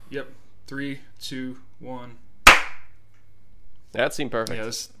Yep. 3, 2, 1. That seemed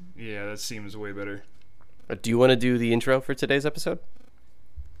perfect. That seems way better. Do you want to do the intro for today's episode?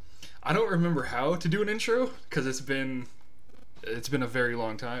 I don't remember how to do an intro because it's been a very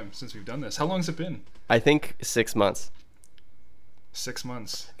long time since we've done this. How long has it been? I think 6 months. 6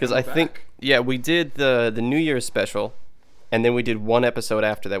 months. Because I think we did the New Year's special, and then we did one episode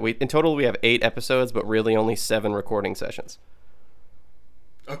after that. In total we have 8 episodes, but really only 7 recording sessions.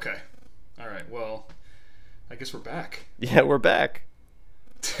 Okay. All right. Well, I guess we're back. Yeah, we're back.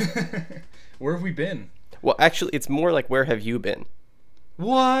 Where have we been? Well, actually, it's more like where have you been?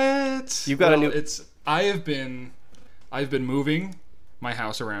 What? You've got a new. I've been moving my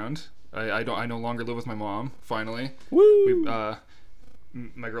house around. I no longer live with my mom. Finally, Woo!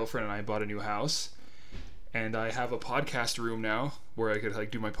 My girlfriend and I bought a new house, and I have a podcast room now where I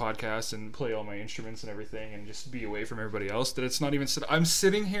could do my podcast and play all my instruments and everything, and just be away from everybody else. That it's not even. I'm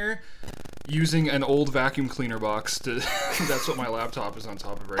sitting here using an old vacuum cleaner box to. That's what my laptop is on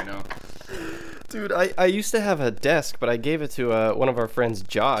top of right now. Dude, I used to have a desk, but I gave it to one of our friends,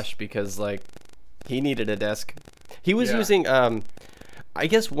 Josh, because he needed a desk. He was using I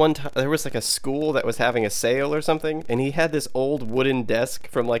guess one time there was a school that was having a sale or something, and he had this old wooden desk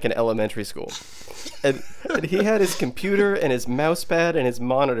from an elementary school. And he had his computer and his mouse pad and his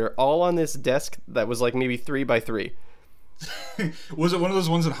monitor all on this desk that was maybe 3 by 3. Was it one of those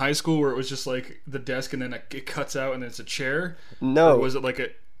ones in high school where it was just the desk and then it cuts out and then it's a chair? No. Or was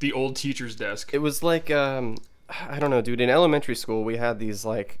it the old teacher's desk? It was I don't know, dude. In elementary school, we had these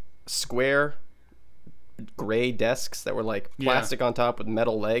square gray desks that were plastic on top with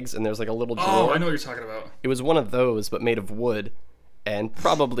metal legs, and there's a little drawer. Oh, I know what you're talking about. It was one of those, but made of wood, and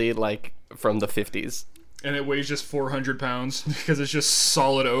probably from the 50s. And it weighs just 400 pounds because it's just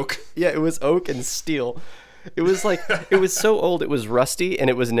solid oak. Yeah, it was oak and steel. It was it was so old it was rusty, and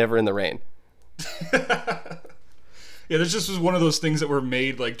it was never in the rain. Yeah, this just was one of those things that were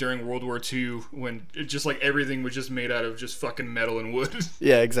made during World War II when it just everything was just made out of just fucking metal and wood.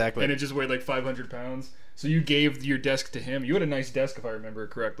 Yeah, exactly. And it just weighed 500 pounds. So you gave your desk to him. You had a nice desk if I remember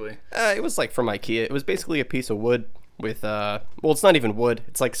correctly. It was from IKEA. It was basically a piece of wood with it's not even wood.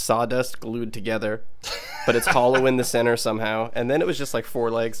 It's sawdust glued together, but it's hollow in the center somehow. And then it was just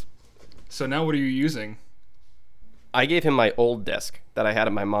 4 legs. So now what are you using? I gave him my old desk that I had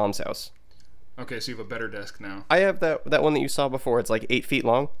at my mom's house. Okay, so you have a better desk now. I have that one that you saw before. It's 8 feet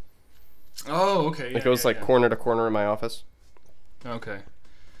long. Oh, okay. It goes corner to corner in my office. Okay.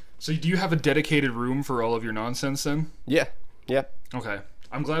 So do you have a dedicated room for all of your nonsense then? Yeah. Yeah. Okay.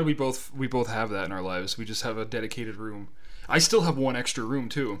 I'm glad we both have that in our lives. We just have a dedicated room. I still have one extra room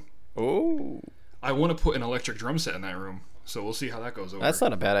too. Oh. I want to put an electric drum set in that room. So we'll see how that goes over. That's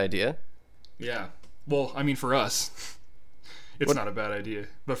not a bad idea. Yeah. Well, I mean for us. It's not a bad idea,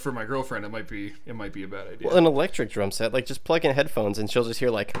 but for my girlfriend, it might be a bad idea. Well, an electric drum set, just plug in headphones and she'll just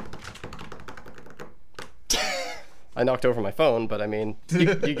hear I knocked over my phone, but I mean, you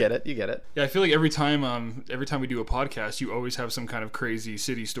get it. Yeah, I feel every time we do a podcast, you always have some kind of crazy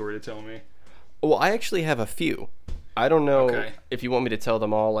city story to tell me. Well, I actually have a few. I don't know if you want me to tell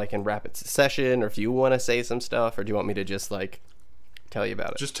them all in rapid succession, or if you want to say some stuff, or do you want me to just tell you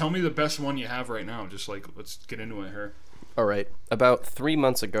about it? Just tell me the best one you have right now. Just let's get into it here. All right. About 3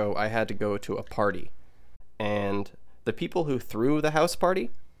 months ago, I had to go to a party, and the people who threw the house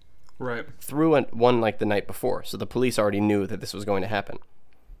party threw one the night before, so the police already knew that this was going to happen.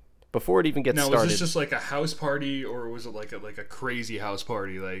 Before it even gets started. Now, was this just a house party, or was it a crazy house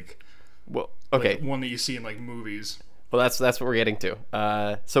party, well, okay, one that you see in movies? Well, that's what we're getting to.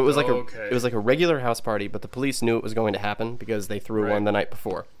 So it was it was a regular house party, but the police knew it was going to happen because they threw one the night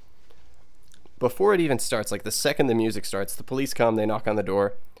before. Before it even starts, the second the music starts, the police come, they knock on the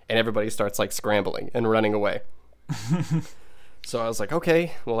door, and everybody starts scrambling and running away. So I was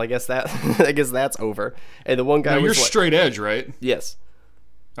okay, well, I guess that's over. And the one guy was you're straight edge, right? Yes.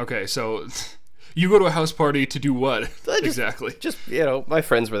 Okay, so you go to a house party to do what exactly? Just my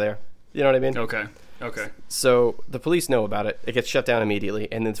friends were there. You know what I mean? Okay. So the police know about it. It gets shut down immediately,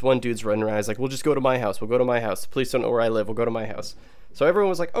 and this one dude's running around. He's we'll just go to my house. We'll go to my house. The police don't know where I live. We'll go to my house. So everyone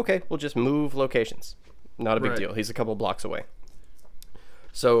was okay, we'll just move locations. Not a big deal. He's a couple blocks away.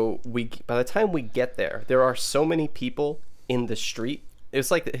 So by the time we get there are so many people in the street.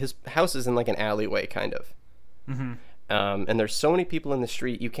 It's his house is in an alleyway, kind of. Mm-hmm. And there's so many people in the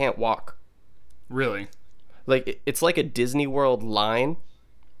street, you can't walk. Really? It's like a Disney World line,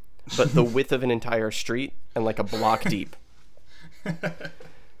 but the width of an entire street and a block deep.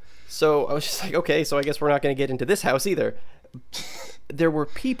 So I was just okay, so I guess we're not going to get into this house either. there were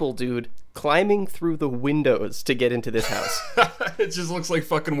people, dude, climbing through the windows to get into this house. It just looks like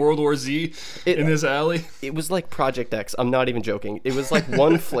fucking World War Z in this alley. It was like Project X. I'm not even joking. It was like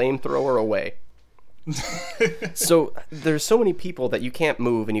one flamethrower away. So there's so many people that you can't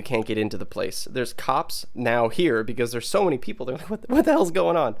move and you can't get into the place. There's cops now here because there's so many people. They're like, what the hell's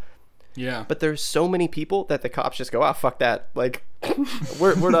going on? Yeah. But there's so many people that the cops just go, fuck that. Like,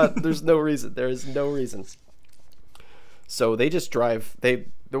 we're not, there's no reason. There is no reason. So they just drive, they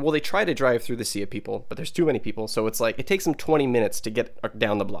try to drive through the sea of people, but there's too many people. So it's like, it takes them 20 minutes to get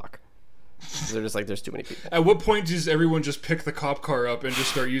down the block. So they're just like, there's too many people. At what point does everyone just pick the cop car up and just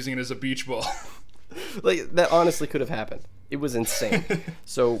start using it as a beach ball? Like, that honestly could have happened. It was insane.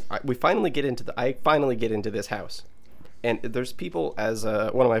 So I finally get into this house. And there's people, as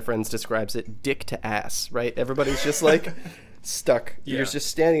one of my friends describes it, dick to ass, right? Everybody's just like stuck. Yeah. You're just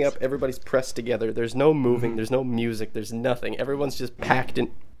standing up. Everybody's pressed together. There's no moving. There's no music. There's nothing. Everyone's just packed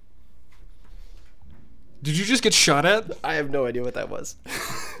in. Did you just get shot at? I have no idea what that was.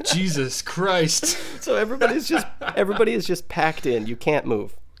 Jesus Christ. So everybody is just packed in. You can't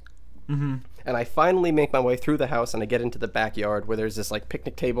move. Mm-hmm. And I finally make my way through the house and I get into the backyard where there's this like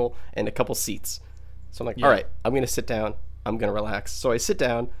picnic table and a couple seats. So I'm like, all right, I'm going to sit down. I'm going to relax. So I sit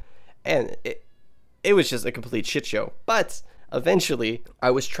down and it was just a complete shit show. But eventually I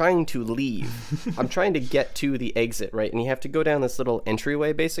was trying to leave. I'm trying to get to the exit, right? And you have to go down this little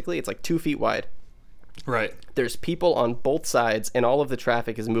entryway, basically. It's like 2 feet wide. Right. There's people on both sides and all of the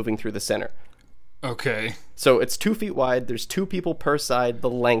traffic is moving through the center. Okay. So it's 2 feet wide. There's 2 people per side, the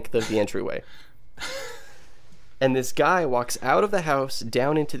length of the entryway. And this guy walks out of the house,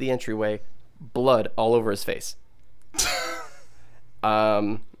 down into the entryway, blood all over his face.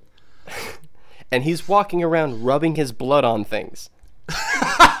 And he's walking around rubbing his blood on things.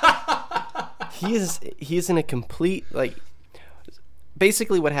 He is in a complete, like,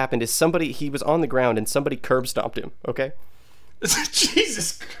 basically what happened is he was on the ground and somebody curb stomped him, okay?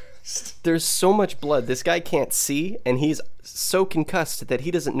 Jesus Christ. There's so much blood. This guy can't see, and he's so concussed that he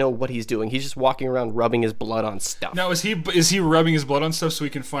doesn't know what he's doing. He's just walking around rubbing his blood on stuff. Now, is he rubbing his blood on stuff so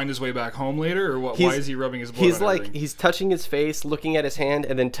he can find his way back home later, or what? Why is he rubbing his blood? He's touching his face, looking at his hand,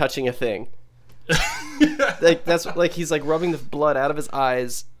 and then touching a thing. Like that's like he's like rubbing the blood out of his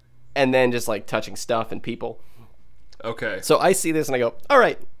eyes, and then just like touching stuff and people. Okay. So I see this and I go, all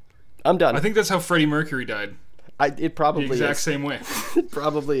right, I'm done. I think that's how Freddie Mercury died. It probably is. The exact same way. It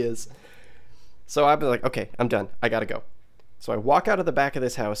probably is. So I'd be like, okay, I'm done. I gotta go. So I walk out of the back of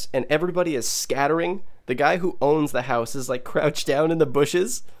this house, and everybody is scattering. The guy who owns the house is like crouched down in the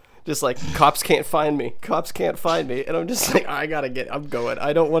bushes, just like, cops can't find me. Cops can't find me. And I'm just like, I'm going.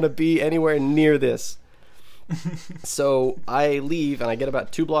 I don't want to be anywhere near this. So I leave, and I get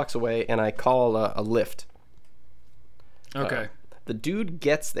about 2 blocks away, and I call a Lyft. Okay. The dude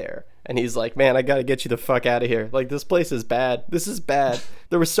gets there, and he's like, man, I gotta get you the fuck out of here. Like, this place is bad. This is bad.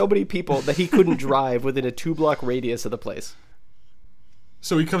 There were so many people that he couldn't drive within a 2-block radius of the place.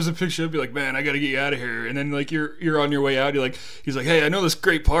 So he comes and picks you up, be like, man, I gotta get you out of here. And then, like, you're on your way out, he's like, hey, I know this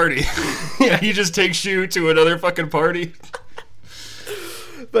great party. Yeah, he just takes you to another fucking party.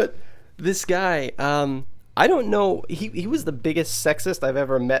 But this guy, I don't know, he was the biggest sexist I've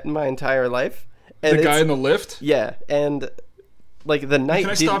ever met in my entire life. And the guy in the lift? Yeah, and like the night. Can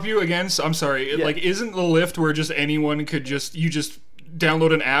I stop you again? I'm sorry. Yeah. Like, isn't the Lyft where just anyone could you just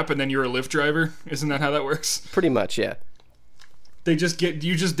download an app and then you're a Lyft driver? Isn't that how that works? Pretty much, yeah. You just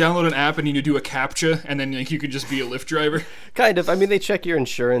download an app and you do a CAPTCHA and then like, you could just be a Lyft driver? Kind of. I mean, they check your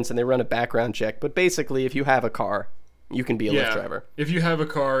insurance and they run a background check, but basically, if you have a car, you can be a Lyft driver. If you have a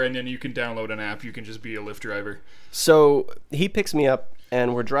car and then you can download an app, you can just be a Lyft driver. So he picks me up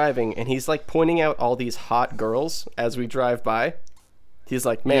and we're driving, and he's like pointing out all these hot girls as we drive by. He's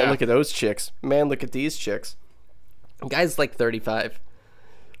like, man, look at those chicks. Man, look at these chicks. The guy's like 35.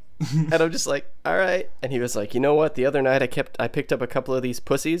 And I'm just like, all right. And he was like, you know what? The other night I picked up a couple of these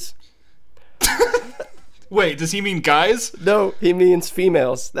pussies. Wait, does he mean guys? No, he means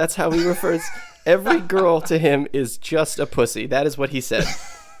females. That's how he refers. Every girl to him is just a pussy. That is what he said.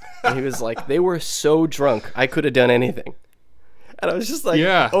 And he was like, they were so drunk, I could have done anything. And I was just like,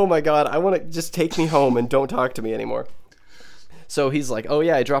 oh my God, I want to just take me home and don't talk to me anymore. So he's like, oh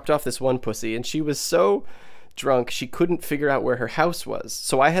yeah, I dropped off this one pussy, and she was so drunk she couldn't figure out where her house was.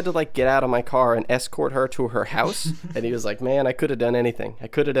 So I had to like get out of my car and escort her to her house. And he was like, man, I could have done anything.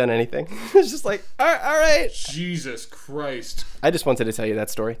 It's just like, all right. Jesus Christ. I just wanted to tell you that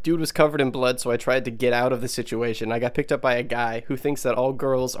story. Dude was covered in blood, so I tried to get out of the situation. I got picked up by a guy who thinks that all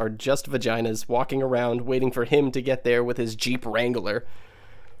girls are just vaginas walking around waiting for him to get there with his Jeep Wrangler.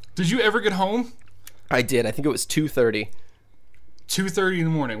 Did you ever get home? I did. I think it was 2:30. 2:30 in the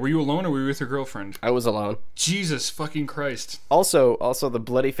morning. Were you alone or were you with your girlfriend? I was alone. Jesus fucking Christ. Also, the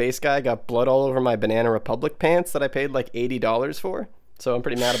bloody face guy got blood all over my Banana Republic pants that I paid like $80 for. So I'm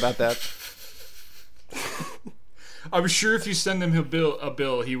pretty mad about that. I'm sure if you send him a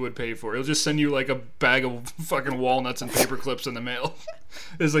bill, he would pay for it. He'll just send you like a bag of fucking walnuts and paper clips in the mail.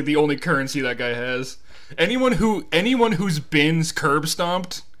 It's like the only currency that guy has. Anyone who's been curb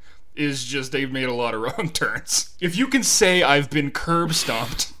stomped is just, they've made a lot of wrong turns. If you can say I've been curb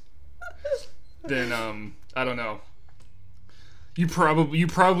stomped, then I don't know. You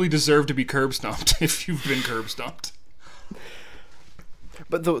probably deserve to be curb stomped if you've been curb stomped.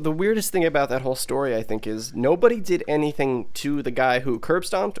 But the weirdest thing about that whole story, I think, is nobody did anything to the guy who curb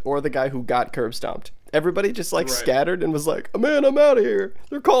stomped or the guy who got curb stomped. Everybody just scattered and was like, "Man, I'm out of here.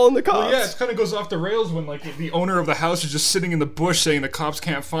 They're calling the cops." Well, yeah, it kind of goes off the rails when like the owner of the house is just sitting in the bush saying the cops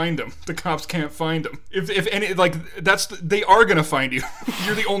can't find him. The cops can't find him. If any, like, they are gonna find you.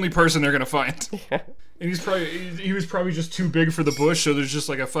 You're the only person they're gonna find. Yeah. And he was probably just too big for the bush, so there's just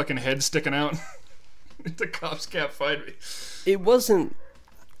like a fucking head sticking out. The cops can't find me. It wasn't.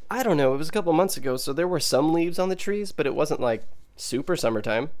 I don't know. It was a couple months ago, so there were some leaves on the trees, but it wasn't like super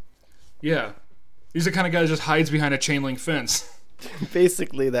summertime. Yeah. He's the kind of guy that just hides behind a chain link fence.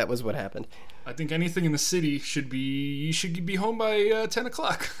 Basically, that was what happened. I think anything in the city should be home by 10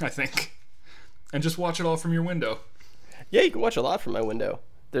 o'clock, I think. And just watch it all from your window. Yeah, you can watch a lot from my window.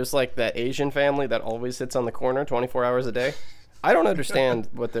 There's like that Asian family that always sits on the corner 24 hours a day. I don't understand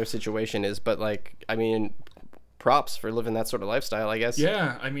what their situation is, but like, I mean, props for living that sort of lifestyle, I guess.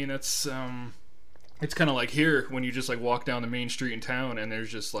 Yeah, I mean, it's kind of like here when you just like walk down the main street in town and there's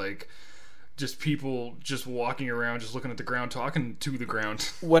just like people just walking around, just looking at the ground, talking to the ground.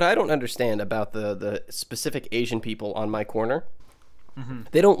 What I don't understand about the specific Asian people on my corner,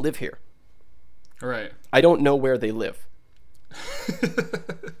 they don't live here. Right. I don't know where they live.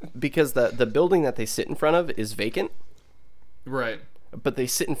 Because the building that they sit in front of is vacant. Right. But they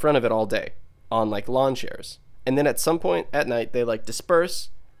sit in front of it all day on like lawn chairs. And then at some point at night, they like disperse,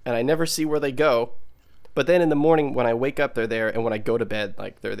 and I never see where they go. But then in the morning, when I wake up, they're there, and when I go to bed,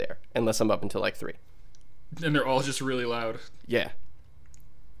 like, they're there, unless I'm up until like 3. And they're all just really loud. Yeah.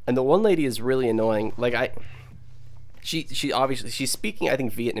 And the one lady is really annoying. Like, she obviously, she's speaking, I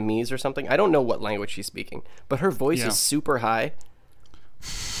think, Vietnamese or something. I don't know what language she's speaking, but her voice is super high.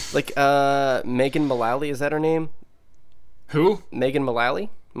 Like, Megan Mullally, is that her name? Who? Megan Mullally?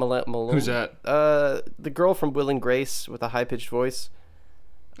 Who's that? The girl from Will and Grace with a high-pitched voice.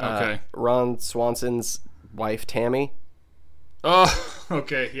 Okay. Ron Swanson's wife, Tammy. Oh,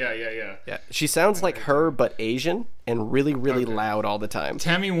 okay. Yeah. Yeah, she sounds like her, but Asian, and really, really loud all the time.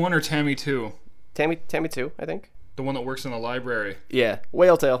 Tammy 1 or Tammy 2? Tammy 2, I think. The one that works in the library. Yeah,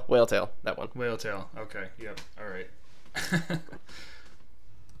 Whale Tail, that one. Whale Tail. Okay. Yep. All right.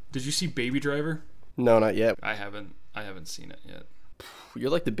 Did you see Baby Driver? No, not yet. I haven't seen it yet.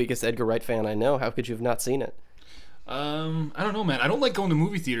 You're like the biggest Edgar Wright fan I know. How could you have not seen it? I don't know, man. I don't like going to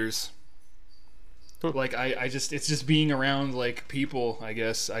movie theaters. Like, it's just being around, like, people, I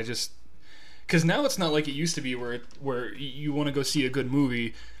guess. Because now it's not like it used to be where you want to go see a good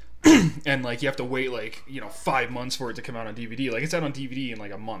movie and, like, you have to wait, like, 5 months for it to come out on DVD. Like, it's out on DVD in,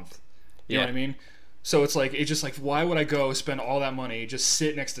 like, a month. You know what I mean? So it's like, why would I go spend all that money, just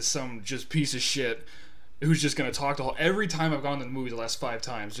sit next to some just piece of shit who's just going to talk every time I've gone to the movie the last 5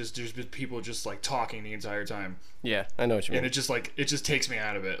 times, there's been people just, like, talking the entire time. Yeah, I know what you mean. And it just takes me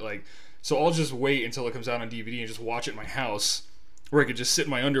out of it. Like, so I'll just wait until it comes out on DVD and just watch it in my house, where I could just sit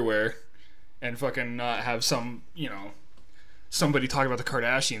in my underwear and fucking not have somebody talk about the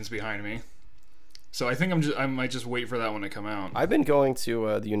Kardashians behind me. So I think I might just wait for that one to come out. I've been going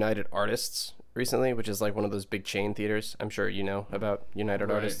to the United Artists recently, which is like one of those big chain theaters. I'm sure you know about United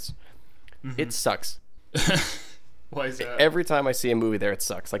Artists. Mm-hmm. It sucks. Why is that? Every time I see a movie there, it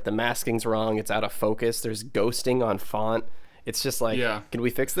sucks. Like, the masking's wrong, it's out of focus, there's ghosting on font. It's just like, Can we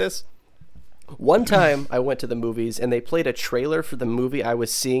fix this? One time I went to the movies and they played a trailer for the movie I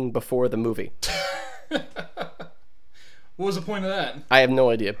was seeing before the movie. What was the point of that? I have no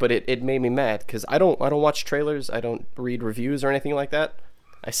idea, but it made me mad because I don't watch trailers, I don't read reviews or anything like that.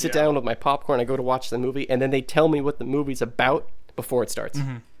 I sit down with my popcorn, I go to watch the movie, and then they tell me what the movie's about before it starts.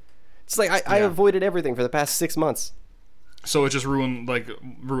 Mm-hmm. It's like I avoided everything for the past 6 months. So it just ruined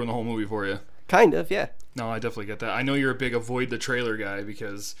the whole movie for you. Kind of, yeah. No, I definitely get that. I know you're a big avoid the trailer guy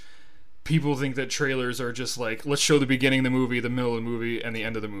because people think that trailers are just like, let's show the beginning of the movie, the middle of the movie, and the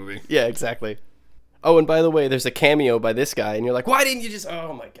end of the movie. Yeah, exactly. Oh, and by the way, there's a cameo by this guy, and you're like, why didn't you just...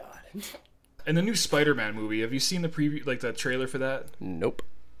 Oh, my God. And the new Spider-Man movie, have you seen the preview, like the trailer for that? Nope.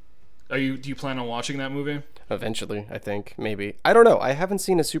 Do you plan on watching that movie? eventually, I think. Maybe. I don't know. I haven't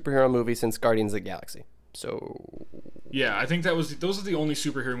seen a superhero movie since Guardians of the Galaxy. So... Yeah, I think those are the only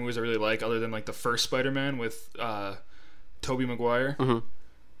superhero movies I really like, other than like the first Spider-Man with Tobey Maguire.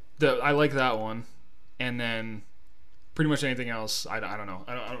 Mm-hmm. I like that one. And then pretty much anything else, I don't know.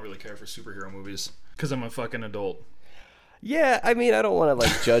 I don't really care for superhero movies because I'm a fucking adult. Yeah, I mean, I don't want to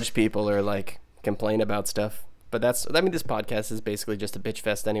like judge people or like complain about stuff. But this podcast is basically just a bitch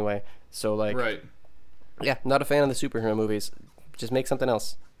fest anyway. So like, right. Yeah, not a fan of the superhero movies. Just make something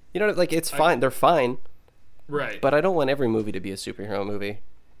else. You know, like it's fine. They're fine. Right. But I don't want every movie to be a superhero movie.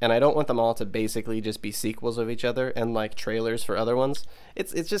 And I don't want them all to basically just be sequels of each other and like trailers for other ones.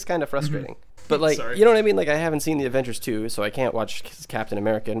 It's just kind of frustrating. But like, you know what I mean? Like I haven't seen the Avengers 2, so I can't watch Captain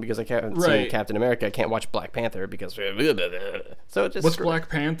America, and because I haven't seen Captain America, I can't watch Black Panther because so it just What's Black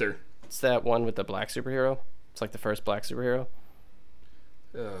Panther? It's that one with the black superhero. It's like the first black superhero.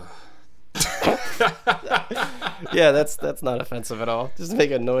 Yeah, that's not offensive at all. Just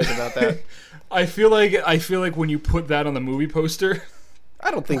make a noise about that. I feel like when you put that on the movie poster, I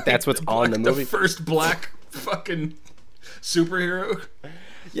don't think that's what's on the movie. The first black fucking superhero.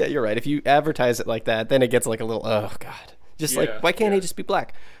 Yeah, you're right. If you advertise it like that, then it gets like a little, oh god. Just like, why can't he just be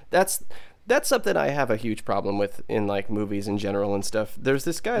black? That's something I have a huge problem with in like movies in general and stuff. There's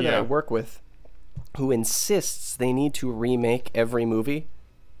this guy that I work with who insists they need to remake every movie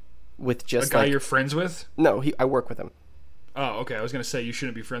with just a guy you're friends with? No, I work with him. Oh, okay. I was gonna say you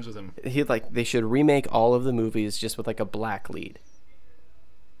shouldn't be friends with him. They should remake all of the movies just with like a black lead.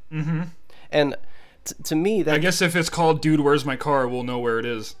 Mm-hmm. And to me, that I guess if it's called "Dude, Where's My Car?" we'll know where it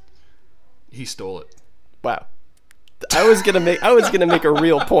is. He stole it. Wow. I was gonna make a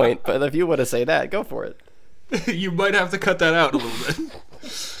real point, but if you want to say that, go for it. You might have to cut that out a little bit.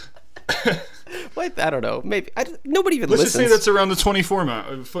 What? I don't know. Maybe nobody even Let's listens. just say that's around the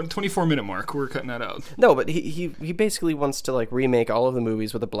 24-minute mark. We're cutting that out. No, but he basically wants to like remake all of the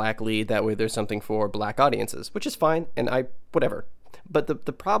movies with a black lead. That way, there's something for black audiences, which is fine. And whatever. But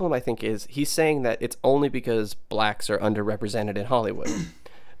the problem I think is he's saying that it's only because blacks are underrepresented in Hollywood.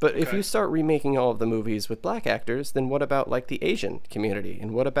 But if you start remaking all of the movies with black actors, then what about like the Asian community?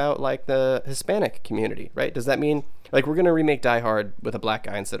 And what about like the Hispanic community, right? Does that mean like we're going to remake Die Hard with a black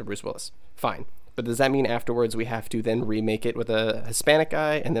guy instead of Bruce Willis? Fine. But does that mean afterwards we have to then remake it with a Hispanic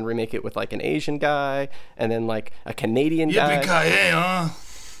guy and then remake it with like an Asian guy and then like a Canadian guy? Yippee-ki-yay, huh?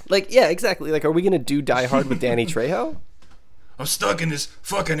 Like, yeah, exactly. Like, are we going to do Die Hard with Danny Trejo? I'm stuck in this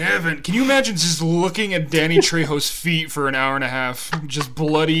fucking heaven. Can you imagine just looking at Danny Trejo's feet for an hour and a half? Just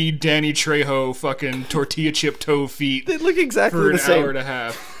bloody Danny Trejo fucking tortilla chip toe feet. They look exactly the same. For an hour and a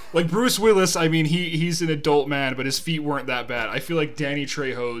half. Like Bruce Willis, I mean, he's an adult man, but his feet weren't that bad. I feel like Danny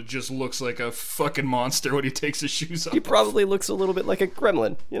Trejo just looks like a fucking monster when he takes his shoes off. He probably looks a little bit like a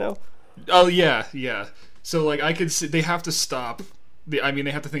gremlin, you know? Oh, yeah. So, like, I could see, they have to stop. They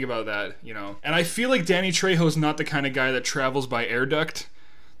have to think about that, you know. And I feel like Danny Trejo's not the kind of guy that travels by air duct.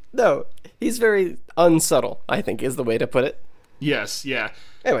 No, he's very unsubtle, I think, is the way to put it. Yes, yeah.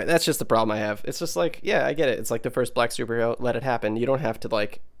 Anyway, that's just the problem I have. It's just like, yeah, I get it. It's like the first black superhero. Let it happen. You don't have to,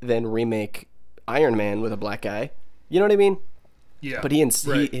 like, then remake Iron Man with a black guy. You know what I mean? Yeah. But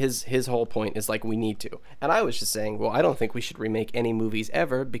his whole point is, like, we need to. And I was just saying, well, I don't think we should remake any movies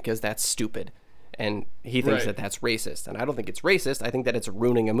ever because that's stupid. And he thinks that that's racist. And I don't think it's racist. I think that it's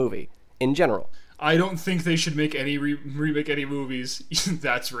ruining a movie in general. I don't think they should make any remake any movies.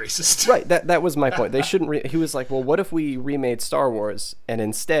 That's racist. Right. That was my point. They shouldn't. He was like, well, what if we remade Star Wars and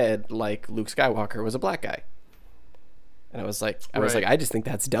instead, like, Luke Skywalker was a black guy? And I was like, I just think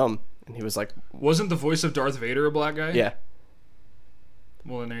that's dumb. And he was like, wasn't the voice of Darth Vader a black guy? Yeah.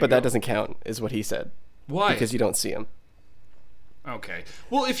 Well, then but that doesn't count, is what he said. Why? Because you don't see him. Okay.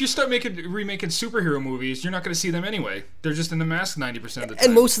 Well, if you start remaking superhero movies, you're not going to see them anyway. They're just in the mask 90% of the time.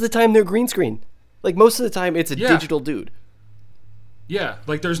 And most of the time, they're green screen. Like, most of the time, it's a digital dude. Yeah.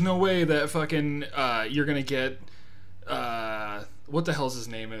 Like, there's no way that fucking you're going to get... what the hell's his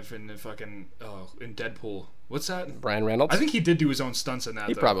name in Deadpool? What's that? Ryan Reynolds? I think he did do his own stunts in that,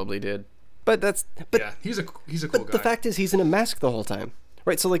 He probably did. But yeah, he's a cool guy. But the fact is, he's in a mask the whole time.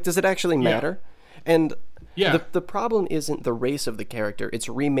 Right? So, like, does it actually matter? Yeah. And... Yeah. The problem isn't the race of the character, it's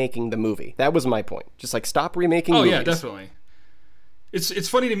remaking the movie. That was my point. Just like stop remaking movies. Oh yeah, definitely. It's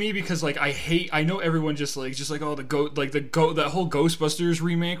funny to me because like I know everyone just like oh that whole Ghostbusters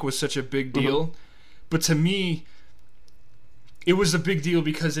remake was such a big deal. Mm-hmm. But to me it was a big deal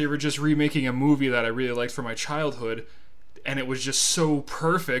because they were just remaking a movie that I really liked from my childhood, and it was just so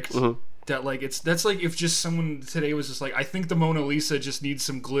perfect. Mm-hmm. That like that's like if just someone today was just like, I think the Mona Lisa just needs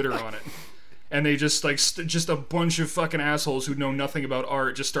some glitter on it. And they just, like, just a bunch of fucking assholes who know nothing about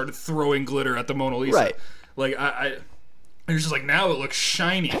art just started throwing glitter at the Mona Lisa. Right. Like I it's just like now it looks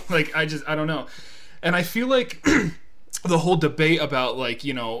shiny. Like I don't know. And I feel like the whole debate about like,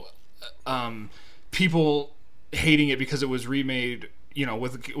 you know, people hating it because it was remade, you know,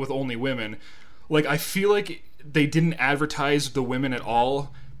 with only women. Like I feel like they didn't advertise the women at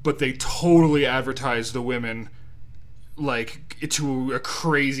all, but they totally advertised the women like to a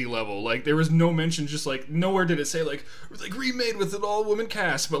crazy level. Like there was no mention, just like nowhere did it say like remade with an all woman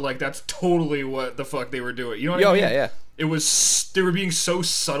cast, but like that's totally what the fuck they were doing. You know what I mean? Yeah. It was, they were being so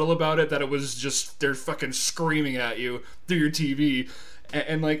subtle about it that it was just, they're fucking screaming at you through your TV.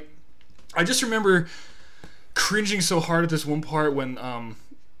 And like, I just remember cringing so hard at this one part when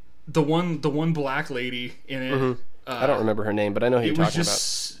the one black lady in it. Mm-hmm. I don't remember her name, but I know who you're talking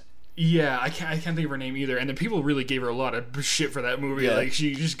about. Yeah, I can't think of her name either. And then people really gave her a lot of shit for that movie. Yeah. Like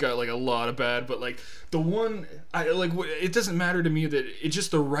she just got like a lot of bad. But like the one, it doesn't matter to me that it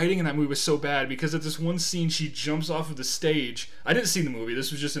just, the writing in that movie was so bad because at this one scene she jumps off of the stage. I didn't see the movie.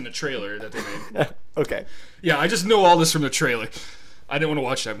 This was just in the trailer that they made. Okay. Yeah, I just know all this from the trailer. I didn't want to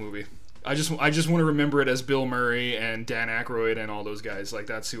watch that movie. I just want to remember it as Bill Murray and Dan Aykroyd and all those guys. Like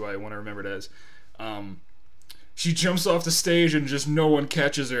that's who I want to remember it as. She jumps off the stage and just no one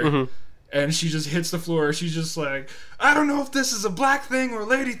catches her. Mm-hmm. And she just hits the floor. She's just like, I don't know if this is a black thing or a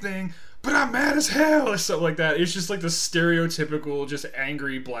lady thing, but I'm mad as hell, or something like that. It's just like the stereotypical, just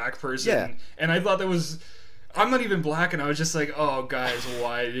angry black person. Yeah. And I thought that was, I'm not even black, and I was just like, oh, guys,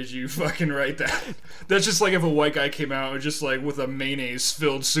 why did you fucking write that? That's just like if a white guy came out and just like with a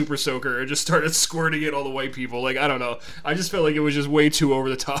mayonnaise-filled super soaker and just started squirting it all the white people. Like, I don't know. I just felt like it was just way too over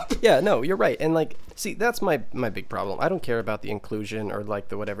the top. Yeah, no, you're right. And like, see, that's my big problem. I don't care about the inclusion or like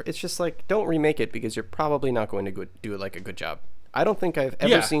the whatever. It's just like, don't remake it because you're probably not going to do like a good job. I don't think I've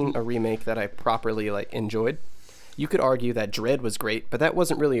ever seen a remake that I properly like enjoyed. You could argue that Dredd was great, but that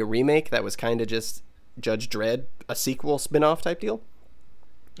wasn't really a remake. That was kind of just Judge Dredd, a sequel spin-off type deal.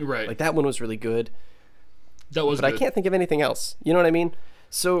 Right. Like that one was really good. That was But good. I can't think of anything else. You know what I mean?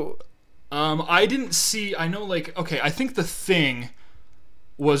 So I didn't see, I know like, okay, I think The Thing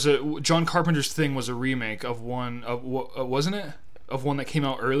was John Carpenter's Thing was a remake of one of wasn't it? Of one that came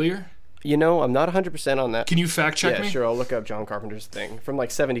out earlier? You know, I'm not 100% on that. Can you fact check me? Yeah, sure. I'll look up John Carpenter's Thing from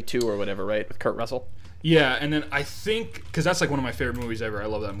like 72 or whatever, right? With Kurt Russell. Yeah, and then I think, because that's like one of my favorite movies ever. I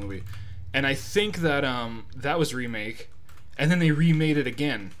love that movie. And I think that that was a remake, and then they remade it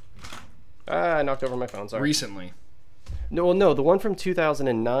again. I knocked over my phone, sorry. Recently. No, the one from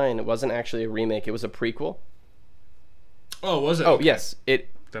 2009 wasn't actually a remake. It was a prequel. Oh, was it? Oh, okay. yes.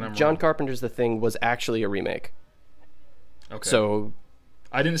 John wrong. Carpenter's The Thing was actually a remake. Okay. So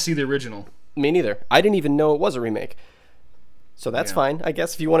I didn't see the original. me neither. I didn't even know it was a remake. So that's fine, I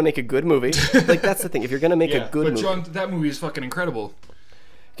guess, if you want to make a good movie. Like, that's the thing. If you're going to make a good movie. But John, that movie is fucking incredible.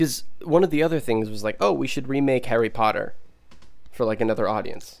 Because one of the other things was like, oh, we should remake Harry Potter for like another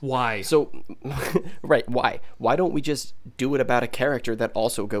audience. Why? So, right, why? Why don't we just do it about a character that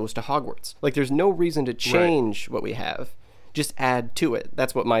also goes to Hogwarts? Like, there's no reason to change what we have. Just add to it.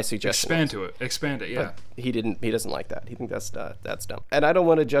 That's what my suggestion is. Expand it, yeah. But he doesn't like that. He thinks that's dumb. And I don't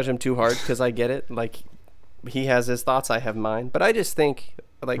want to judge him too hard because I get it. Like, he has his thoughts, I have mine. But I just think,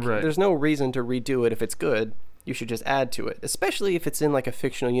 like, there's no reason to redo it if it's good. You should just add to it, especially if it's in like a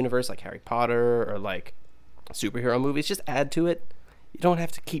fictional universe like Harry Potter or like superhero movies. Just add to it. You don't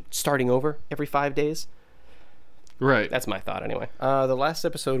have to keep starting over every 5 days. Right. That's my thought anyway. The last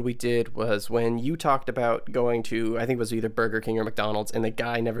episode we did was when you talked about going to, I think it was either Burger King or McDonald's, and the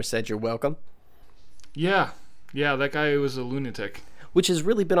guy never said you're welcome. Yeah, that guy was a lunatic. Which has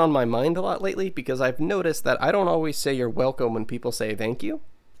really been on my mind a lot lately because I've noticed that I don't always say you're welcome when people say thank you.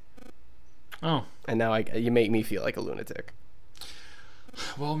 Oh. And now you make me feel like a lunatic.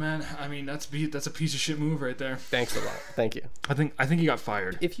 Well, man, I mean that's a piece of shit move right there. Thanks a lot. Thank you. I think he got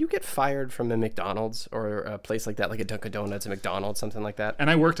fired. If you get fired from a McDonald's or a place like that, like a Dunkin' Donuts, a McDonald's, something like that. And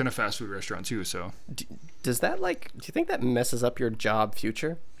I worked in a fast food restaurant too, so. Does that do you think that messes up your job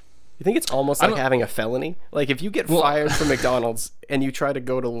future? You think it's almost like having a felony? Like if you get fired from McDonald's and you try to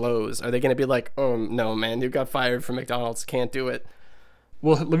go to Lowe's, are they going to be like, "Oh no, man, you got fired from McDonald's, can't do it"?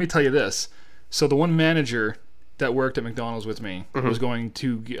 Well, let me tell you this. So the one manager that worked at McDonald's with me was going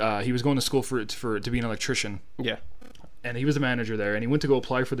to school to be an electrician. Yeah. And he was a manager there, and he went to go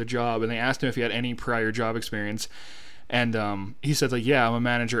apply for the job, and they asked him if he had any prior job experience, and he said like, yeah, I'm a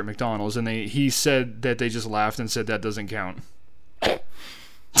manager at McDonald's, and he said that they just laughed and said that doesn't count.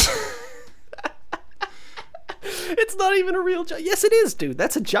 It's not even a real job. Yes, it is, dude.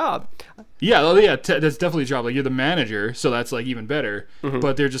 That's a job. Yeah, that's definitely a job. Like you're the manager, so that's like even better.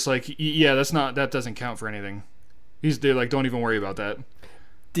 But they're just like, yeah, that doesn't count for anything. They're like, don't even worry about that.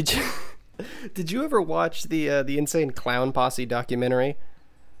 Did you Did you ever watch the Insane Clown Posse documentary?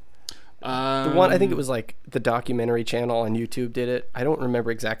 The one, I think it was like the documentary channel on YouTube did it. I don't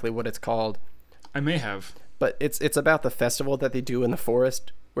remember exactly what it's called. I may have. But it's about the festival that they do in the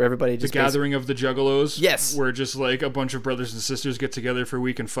forest where everybody just... The gathering of the Juggalos? Yes. Where just like a bunch of brothers and sisters get together for a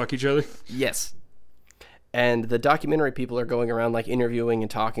week and fuck each other? Yes. And the documentary people are going around like interviewing and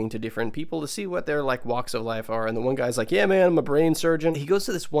talking to different people to see what their like walks of life are. And the one guy's like, yeah, man, I'm a brain surgeon. He goes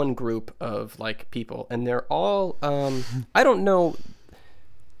to this one group of like people and they're all, I don't know,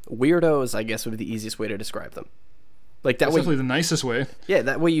 weirdos, I guess would be the easiest way to describe them. Like that That's way, definitely the nicest way. yeah,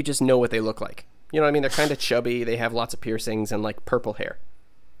 that way you just know what they look like. You know what I mean? They're kind of chubby. They have lots of piercings and like purple hair.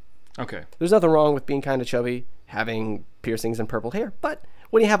 Okay. There's nothing wrong with being kind of chubby, having piercings and purple hair, but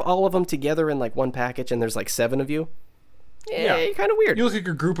when you have all of them together in like one package and there's like 7 of you, yeah, you're kind of weird. You look like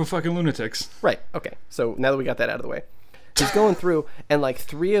a group of fucking lunatics. Right, okay. So now that we got that out of the way, he's going through, and like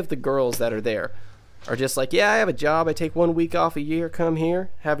 3 of the girls that are there are just like, yeah, I have a job. I take 1 week off a year, come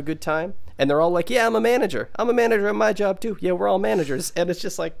here, have a good time. And they're all like, yeah, I'm a manager. I'm a manager at my job too. Yeah, we're all managers. And it's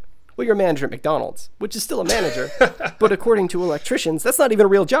just like, well, you're a manager at McDonald's, which is still a manager. But according to electricians, that's not even a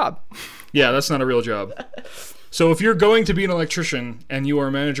real job. Yeah, that's not a real job. So if you're going to be an electrician and you are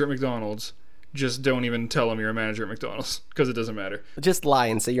a manager at McDonald's, just don't even tell them you're a manager at McDonald's, because it doesn't matter. Just lie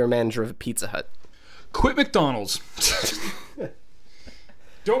and say you're a manager of a Pizza Hut. Quit McDonald's.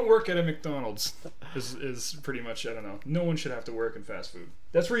 Don't work at a McDonald's is pretty much, I don't know. No one should have to work in fast food.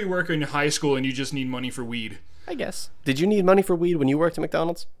 That's where you work in high school and you just need money for weed. I guess. Did you need money for weed when you worked at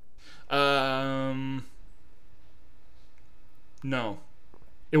McDonald's? No.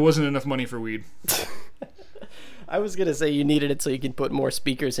 It wasn't enough money for weed. I was going to say you needed it so you could put more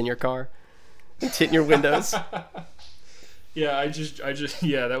speakers in your car and tint your windows. Yeah,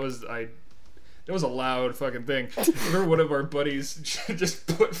 yeah, that was a loud fucking thing. Remember one of our buddies just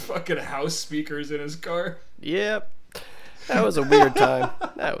put fucking house speakers in his car? Yep. That was a weird time.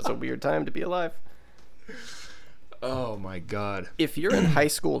 That was a weird time to be alive. Oh my god. If you're in high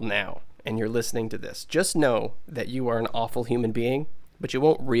school now and you're listening to this, just know that you are an awful human being, but you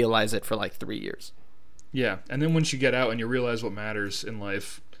won't realize it for like 3 years. Yeah, and then once you get out and you realize what matters in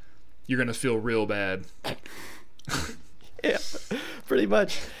life, you're gonna feel real bad. Yeah, pretty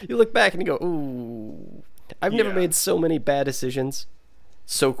much. You look back and you go, ooh, I've never made so many bad decisions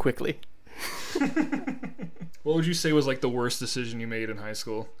so quickly. What would you say was like the worst decision you made in high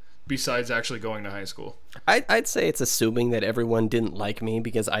school, besides actually going to high school? I'd say it's assuming that everyone didn't like me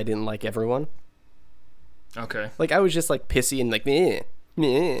because I didn't like everyone. Okay. Like, I was just like pissy and like, meh.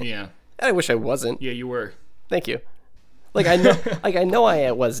 Yeah. I wish I wasn't. Yeah, you were. Thank you. Like, I know, I know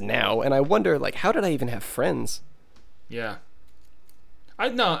I was now, and I wonder, like, how did I even have friends? Yeah. I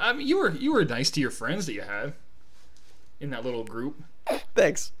mean, you were nice to your friends that you had in that little group.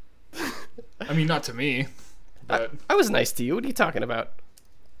 Thanks. I mean, not to me, but I was nice to you. What are you talking about?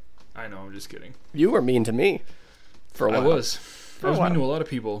 I know, I'm just kidding. You were mean to me for a while. I was mean to a lot of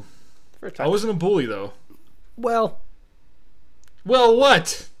people. For a time. I wasn't a bully though. Well,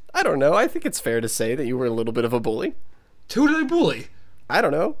 what? I don't know. I think it's fair to say that you were a little bit of a bully. Who did I bully? I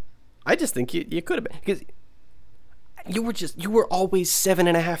don't know. I just think you could have been, because you were always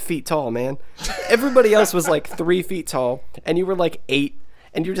 7.5 feet tall, man. Everybody else was like 3 feet tall, and you were like 8,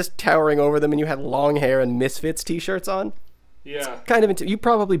 and you're just towering over them, and you had long hair and Misfits t-shirts on. Yeah. Kind of you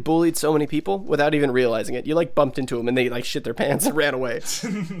probably bullied so many people without even realizing it. You like bumped into them and they like shit their pants and ran away.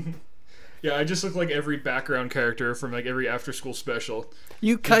 Yeah, I just look like every background character from like every after school special.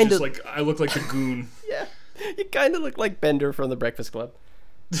 You kind of like I look like the goon. Yeah. You kind of look like Bender from The Breakfast Club.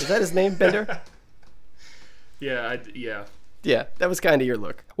 Is that his name, Bender? Yeah, Yeah, that was kind of your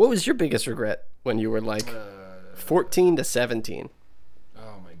look. What was your biggest regret when you were like 14 to 17?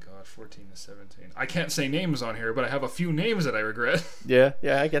 Oh my god, 14 to 17. I can't say names on here, but I have a few names that I regret. Yeah,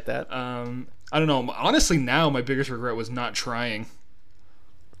 I get that. I don't know. Honestly, now my biggest regret was not trying.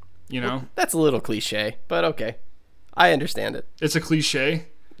 You know? Well, that's a little cliche, but okay. I understand it. It's a cliche.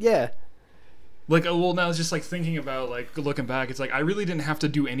 Yeah. Like, well, now it's just like thinking about, like, looking back, it's like I really didn't have to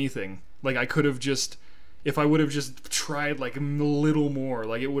do anything. Like, I could have just, if I would have just tried, like, a little more,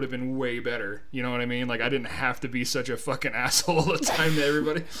 like, it would have been way better. You know what I mean? Like, I didn't have to be such a fucking asshole all the time to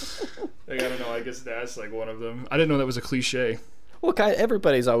everybody. Like, I don't know, I guess that's, like, one of them. I didn't know that was a cliche. Well,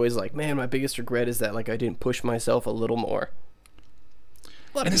 everybody's always like, man, my biggest regret is that, like, I didn't push myself a little more.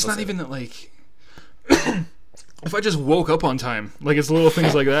 And it's not even that, like, if I just woke up on time, like, it's little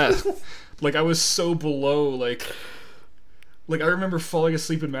things like that. Like, I was so below, like, I remember falling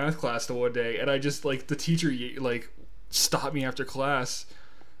asleep in math class the one day, and I just, like, the teacher, like, stopped me after class,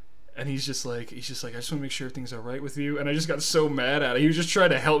 And he's just like, I just want to make sure everything's all right with you. And I just got so mad at it. He was just trying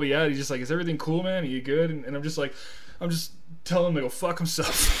to help me out. He's just like, is everything cool, man? Are you good? And I'm just like, I'm just telling him to go fuck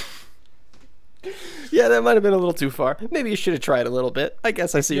himself. Yeah, that might have been a little too far. Maybe you should have tried a little bit. I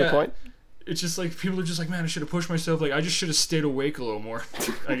guess I see your point. It's just like, people are just like, man, I should have pushed myself. Like, I just should have stayed awake a little more.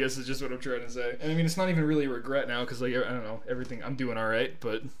 I guess is just what I'm trying to say. And I mean, it's not even really a regret now because, like, I don't know, everything, I'm doing all right,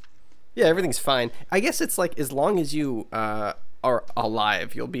 but... Yeah, everything's fine. I guess it's like, as long as you are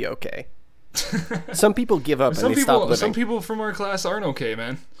alive, you'll be okay. Some people give up and they stop living. Some people from our class aren't okay,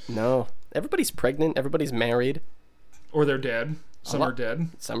 man. No. Everybody's pregnant. Everybody's married. Or they're dead. Some are dead.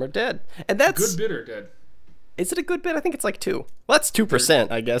 Some are dead. And that's... Good bit are dead. Is it a good bit? I think it's like 2. Well, that's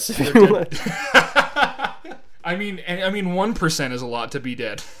 2%, I guess. I mean, 1% is a lot to be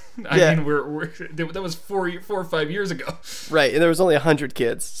dead. I mean, that was 4 or 5 years ago. Right, and there was only 100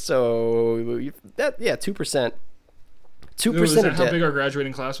 kids. So, 2%. 2% Was that are how dead. big our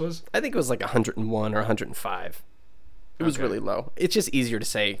graduating class was? I think it was like 101 or 105. It was really low. It's just easier to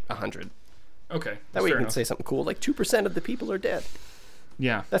say 100. Okay. That way you can say something cool, like 2% of the people are dead.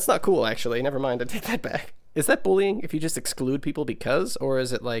 Yeah. That's not cool, actually. Never mind, I take that back. Is that bullying if you just exclude people because, or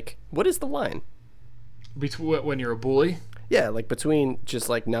is it like, what is the line? Between when you're a bully? Yeah, like between just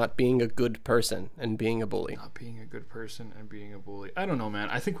like not being a good person and being a bully. Not being a good person and being a bully. I don't know, man.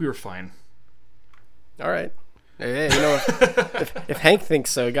 I think we were fine. All right. Hey, you know, if Hank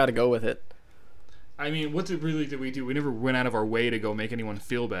thinks so, you got to go with it. I mean, what did we do? We never went out of our way to go make anyone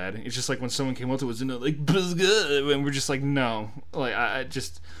feel bad. It's just like when someone came up to us and like, and we're just like, no, like I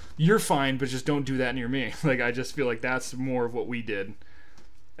just, you're fine, but just don't do that near me. Like I just feel like that's more of what we did,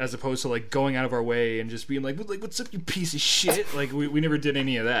 as opposed to like going out of our way and just being like what's up, you piece of shit? Like we never did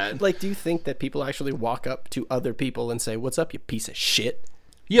any of that. Like, do you think that people actually walk up to other people and say, "What's up, you piece of shit"?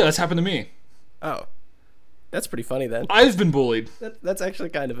 Yeah, that's happened to me. Oh. That's pretty funny then. I've been bullied. That's actually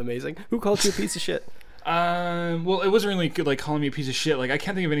kind of amazing. Who called you a piece of shit? Well, it wasn't really like calling me a piece of shit. Like I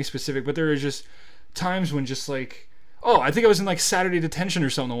can't think of any specific, but there were just times when just like, I think I was in like Saturday detention or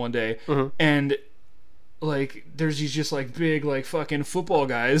something one day, and like there's these just like big like fucking football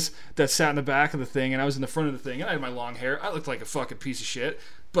guys that sat in the back of the thing, and I was in the front of the thing, and I had my long hair. I looked like a fucking piece of shit,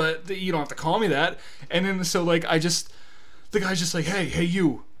 but you don't have to call me that. And then so like the guy's just like, hey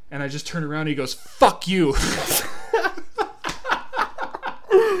you. And I just turn around and he goes, fuck you.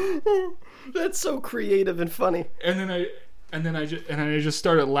 That's so creative and funny. And then I just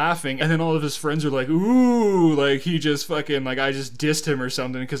started laughing. And then all of his friends are like, ooh, like he just fucking, like I just dissed him or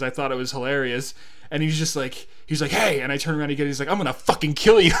something because I thought it was hilarious. And he's like, hey. And I turn around again. He's like, I'm going to fucking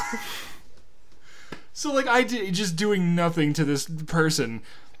kill you. So like I did just doing nothing to this person.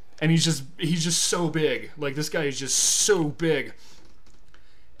 And he's just so big. Like this guy is just so big.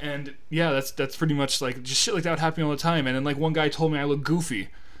 And yeah, that's pretty much like just shit like that happening all the time. And then like one guy told me I look goofy.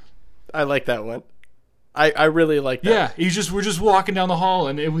 I like that one. I really like that. Yeah, we're just walking down the hall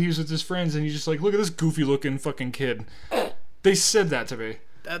and he was with his friends and he's just like, look at this goofy looking fucking kid. They said that to me.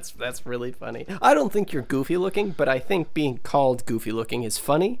 That's really funny. I don't think you're goofy looking, but I think being called goofy looking is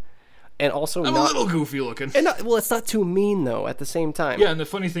funny. And also I'm a little goofy looking. And well, it's not too mean though at the same time. Yeah, and the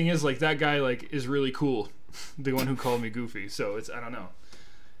funny thing is like that guy like is really cool. The one who called me goofy. So it's I don't know.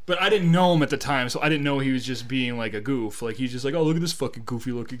 But I didn't know him at the time, so I didn't know he was just being like a goof. Like he's just like, oh, look at this fucking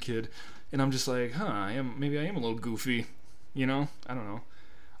goofy looking kid. And I'm just like, maybe I am a little goofy. You know? I don't know.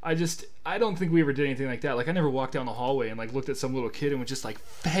 I don't think we ever did anything like that. Like I never walked down the hallway and like looked at some little kid and was just like,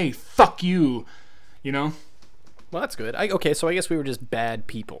 hey, fuck you. You know? Well, that's good. Okay, so I guess we were just bad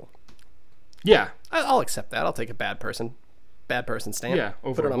people. Yeah. I'll accept that. I'll take a bad person stamp. Yeah,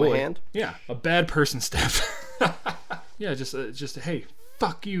 put it on my hand. Yeah, a bad person stamp. Yeah, just hey,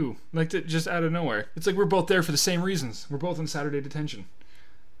 fuck you. Like just out of nowhere. It's like we're both there for the same reasons. We're both in Saturday detention.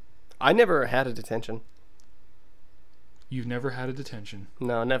 I never had a detention. You've never had a detention?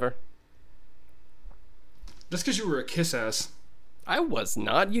 No, never. That's because you were a kiss ass. I was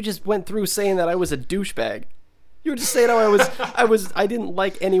not. You just went through saying that I was a douchebag. You were just saying how I didn't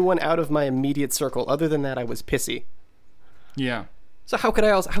like anyone out of my immediate circle. Other than that, I was pissy. Yeah. So how could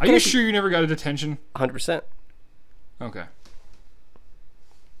I also... Are you sure you never got a detention? 100%. Okay.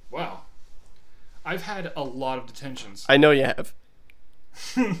 Wow. I've had a lot of detentions. I know you have.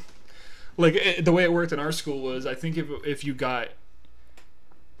 Like, the way it worked in our school was, I think if you got...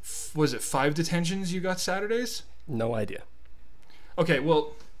 Was it 5 detentions you got Saturdays? No idea. Okay,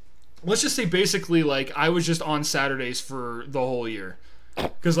 well... Let's just say basically, like, I was just on Saturdays for the whole year.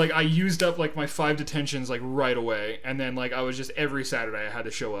 Because, like, I used up, like, my 5 detentions, like, right away. And then, like, I was just, every Saturday I had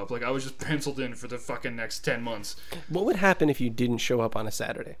to show up. Like, I was just penciled in for the fucking next 10 months. What would happen if you didn't show up on a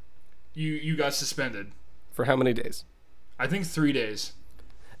Saturday? You got suspended. For how many days? I think 3 days.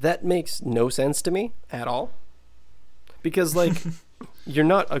 That makes no sense to me at all. Because, like, you're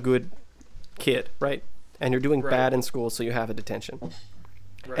not a good kid, right? And you're doing bad in school, so you have a detention.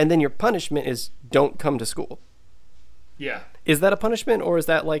 Right. And then your punishment is don't come to school. Yeah. Is that a punishment, or is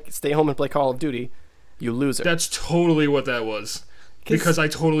that like stay home and play Call of Duty, you loser? That's totally what that was. Because I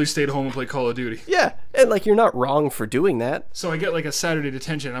totally stayed home and played Call of Duty. Yeah, and like you're not wrong for doing that. So I get like a Saturday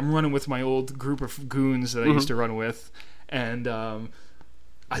detention. I'm running with my old group of goons that I used to run with, and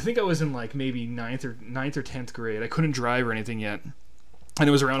I think I was in like maybe 9th or 10th grade. I couldn't drive or anything yet, and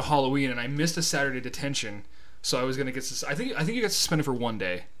it was around Halloween, and I missed a Saturday detention. So I was gonna get. I think you got suspended for 1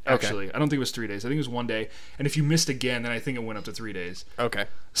 day. Actually, okay. I don't think it was 3 days. I think it was 1 day. And if you missed again, then I think it went up to 3 days. Okay.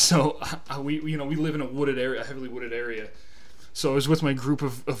 So we live in a wooded area, a heavily wooded area. So I was with my group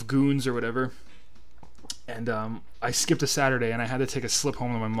of goons or whatever, and I skipped a Saturday, and I had to take a slip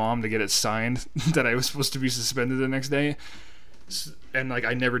home to my mom to get it signed that I was supposed to be suspended the next day. And like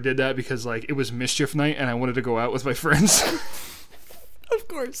I never did that because like it was mischief night, and I wanted to go out with my friends. Of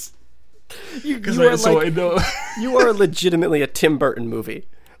course. You are legitimately a Tim Burton movie.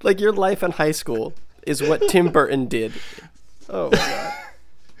 Like your life in high school is what Tim Burton did. Oh my god.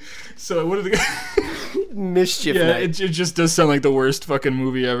 So I wanted to mischief night. Yeah, it just does sound like the worst fucking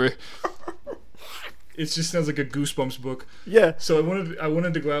movie ever. It just sounds like a Goosebumps book. Yeah. So I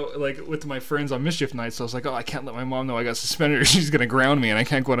wanted to go out like with my friends on mischief night. So I was like, oh, I can't let my mom know I got suspended or she's gonna ground me, and I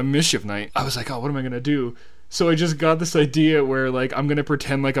can't go on a mischief night. I was like, oh, what am I gonna do? So I just got this idea where like I'm gonna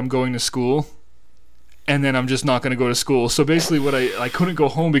pretend like I'm going to school, and then I'm just not gonna go to school. So basically, what I couldn't go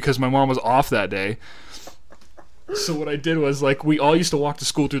home because my mom was off that day. So what I did was like we all used to walk to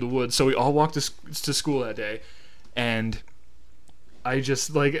school through the woods. So we all walked to school that day, and I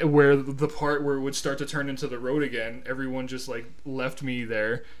just like where the part where it would start to turn into the road again. Everyone just like left me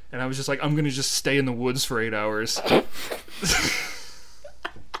there, and I was just like, I'm gonna just stay in the woods for 8 hours.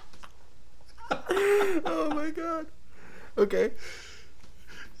 Oh my god. Okay.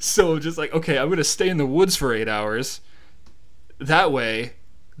 So just like, okay, I'm gonna stay in the woods for 8 hours. That way,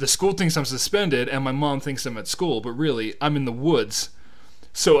 the school thinks I'm suspended, and my mom thinks I'm at school, but really, I'm in the woods.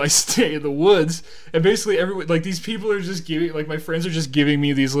 So I stay in the woods, and basically everyone, like these people are just giving, like my friends are just giving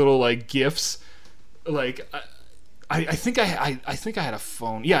me these little like gifts. Like I think I had a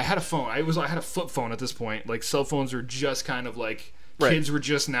phone. Yeah, I had a phone. I had a flip phone at this point. Like cell phones were just kind of like. Right. Kids were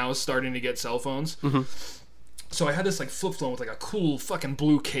just now starting to get cell phones. Mm-hmm. So I had this like flip phone with like a cool fucking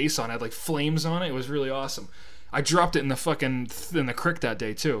blue case on it, like flames on it. It was really awesome. I dropped it in the creek that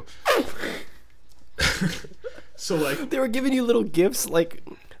day too. So like they were giving you little gifts like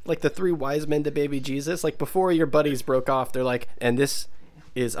the 3 wise men to baby Jesus. Like before your buddies broke off, they're like, and this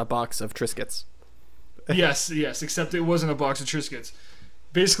is a box of Triscuits. Yes, except it wasn't a box of Triscuits.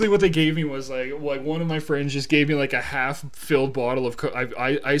 Basically, what they gave me was like one of my friends just gave me like a half-filled bottle of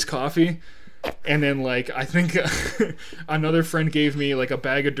iced coffee, and then like I think another friend gave me like a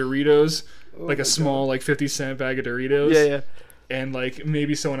bag of Doritos, like a small like 50-cent bag of Doritos. Yeah. And like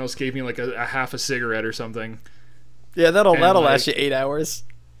maybe someone else gave me like a half a cigarette or something. Yeah, that'll last you 8 hours.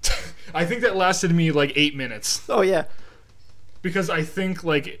 I think that lasted me like 8 minutes. Oh yeah. Because I think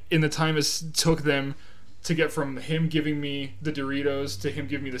like in the time it took them to get from him giving me the Doritos to him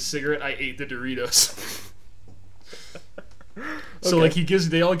giving me the cigarette, I ate the Doritos. So like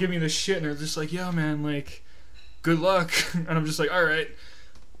they all give me this shit, and they're just like, yeah man, like good luck. And I'm just like, all right.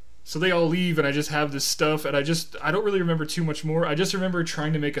 So they all leave, and I just have this stuff, and I don't really remember too much more. I just remember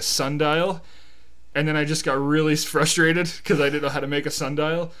trying to make a sundial, and then I just got really frustrated because I didn't know how to make a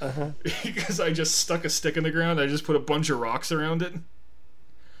sundial. Because I just stuck a stick in the ground. I just put a bunch of rocks around it.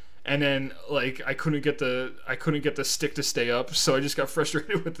 And then like I couldn't get the stick to stay up, so I just got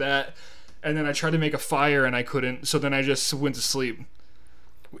frustrated with that. And then I tried to make a fire and I couldn't, so then I just went to sleep.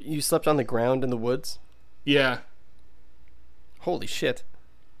 You slept on the ground in the woods? Yeah. Holy shit.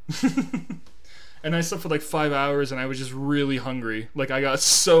 And I slept for like 5 hours, and I was just really hungry. Like I got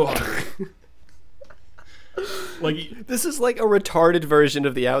so hungry. Like this is like a retarded version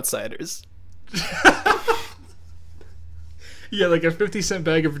of The Outsiders. Yeah, like a 50-cent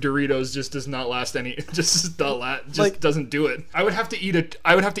bag of Doritos just does not last any. Doesn't do it. I would have to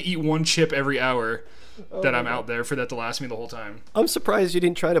eat one chip every hour that I'm out there for that to last me the whole time. I'm surprised you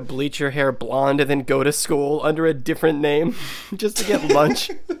didn't try to bleach your hair blonde and then go to school under a different name just to get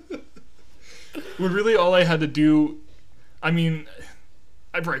lunch. When really all I had to do, I mean,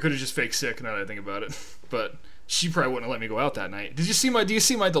 I probably could have just faked sick now that I think about it, but she probably wouldn't have let me go out that night. Do you see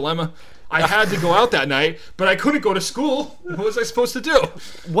my dilemma? I had to go out that night, but I couldn't go to school. What was I supposed to do?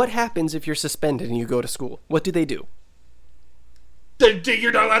 What happens if you're suspended and you go to school? What do they do?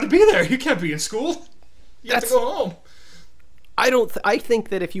 You're not allowed to be there. You can't be in school. You have to go home. I think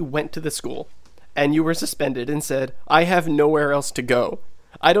that if you went to the school and you were suspended and said, I have nowhere else to go,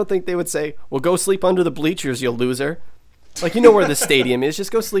 I don't think they would say, well, go sleep under the bleachers, you loser. Like, you know where the stadium is.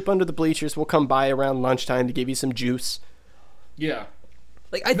 Just go sleep under the bleachers. We'll come by around lunchtime to give you some juice. Yeah.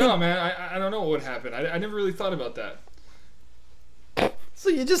 Like, I think, No, man, I don't know what would happen. I never really thought about that. so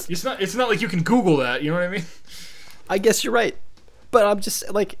you just... It's not like you can Google that, you know what I mean? I guess you're right. But I'm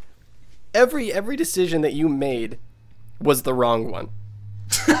just, like, every decision that you made was the wrong one.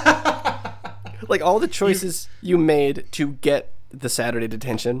 Like, all the choices you made to get the Saturday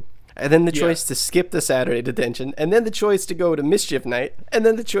detention, and then the choice to skip the Saturday detention, and then the choice to go to mischief night, and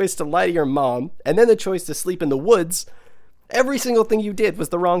then the choice to lie to your mom, and then the choice to sleep in the woods. Every single thing you did was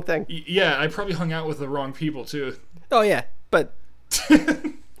the wrong thing. Yeah, I probably hung out with the wrong people, too. Oh, yeah, but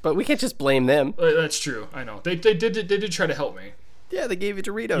we can't just blame them. That's true, I know. They did try to help me. Yeah, they gave you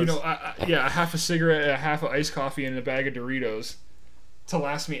Doritos. You know, a half a cigarette, a half of iced coffee, and a bag of Doritos to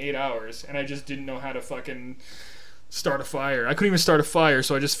last me 8 hours, and I just didn't know how to fucking start a fire. I couldn't even start a fire,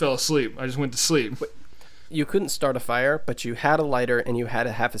 so I just fell asleep. I just went to sleep. You couldn't start a fire, but you had a lighter and you had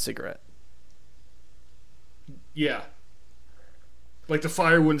a half a cigarette. Yeah. Like the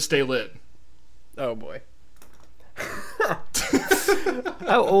fire wouldn't stay lit. Oh, boy.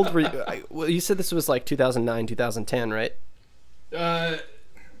 How old were you? Well, you said this was like 2009, 2010, right?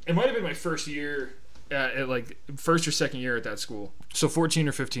 It might have been my first year, like first or second year at that school. So 14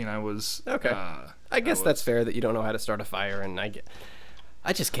 or 15, I was. Okay. I guess that's fair that you don't know how to start a fire, and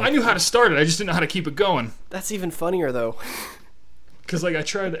I just can't. I knew how to start it. I just didn't know how to keep it going. That's even funnier, though. Because like I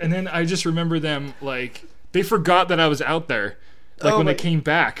tried, and then I just remember them like they forgot that I was out there, like when they came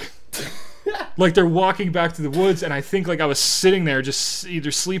back. Like they're walking back to the woods, and I think like I was sitting there just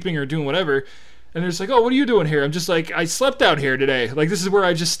either sleeping or doing whatever. And they're just like, "Oh, what are you doing here?" I'm just like, "I slept out here today. Like this is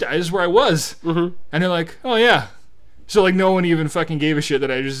where this is where I was." Mm-hmm. And they're like, "Oh yeah." So like no one even fucking gave a shit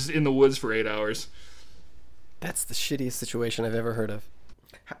that I was just in the woods for 8 hours. That's the shittiest situation I've ever heard of.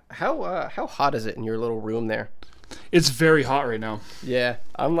 How hot is it in your little room there? It's very hot right now. Yeah,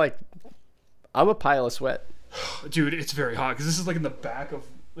 I'm a pile of sweat. Dude, it's very hot because this is like in the back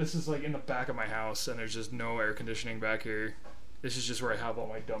of my house, and there's just no air conditioning back here. This is just where I have all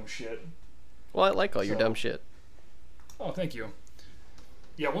my dumb shit. Well, I like all your dumb shit. Oh, thank you.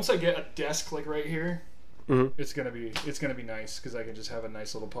 Yeah, once I get a desk like right here, it's gonna be nice because I can just have a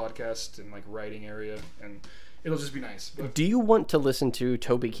nice little podcast and like writing area, and it'll just be nice. But do you want to listen to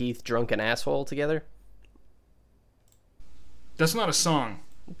Toby Keith, Drunken Asshole together? That's not a song.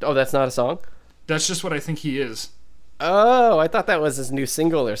 Oh, that's not a song? That's just what I think he is. Oh, I thought that was his new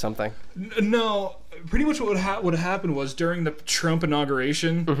single or something. No, pretty much what happened was during the Trump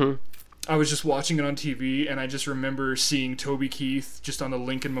inauguration, I was just watching it on TV, and I just remember seeing Toby Keith just on the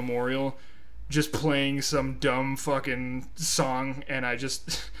Lincoln Memorial, just playing some dumb fucking song, and I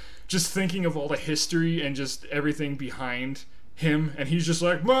just thinking of all the history and just everything behind him, and he's just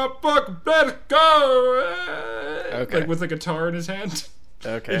like, "Motherfucker, let's go!" Okay. Like with a guitar in his hand.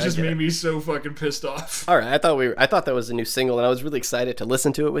 Okay, it just made me so fucking pissed off. All right, I thought that was a new single, and I was really excited to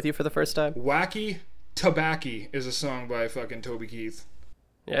listen to it with you for the first time. Wacky Tobacco is a song by fucking Toby Keith.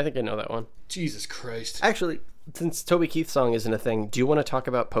 Yeah, I think I know that one. Jesus Christ. Actually, since Toby Keith's song isn't a thing, do you want to talk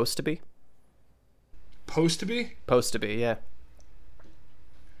about Post to Be? Post to Be? Post to Be, yeah.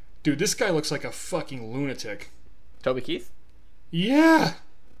 Dude, this guy looks like a fucking lunatic. Toby Keith? Yeah.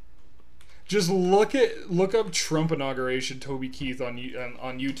 Just look up Trump inauguration Toby Keith on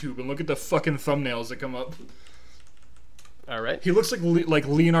YouTube and look at the fucking thumbnails that come up. All right. He looks like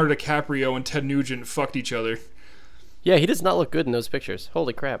Leonardo DiCaprio and Ted Nugent fucked each other. Yeah, he does not look good in those pictures.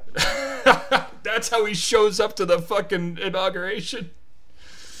 Holy crap. That's how he shows up to the fucking inauguration.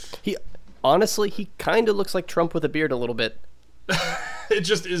 Honestly, he kind of looks like Trump with a beard a little bit. It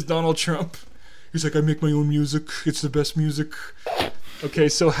just is Donald Trump. He's like, I make my own music. It's the best music. Okay,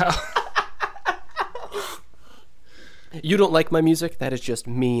 so how... You don't like my music? That is just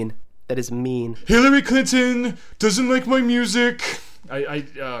mean. That is mean. Hillary Clinton doesn't like my music.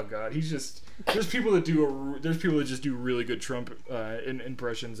 Oh god, he's just... There's people that just do really good Trump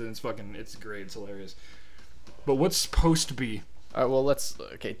impressions, and it's great, it's hilarious. But what's supposed to be? All right, well,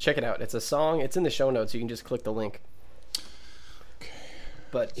 check it out. It's a song. It's in the show notes. You can just click the link. Okay.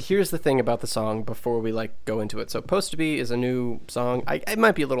 But here's the thing about the song before we go into it. So Post to Be is a new song. It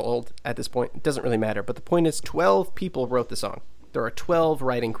might be a little old at this point. It doesn't really matter. But the point is 12 people wrote the song. There are 12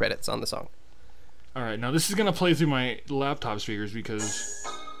 writing credits on the song. All right, now this is going to play through my laptop speakers because...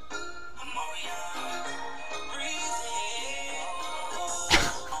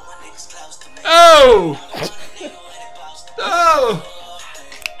 Oh! Oh!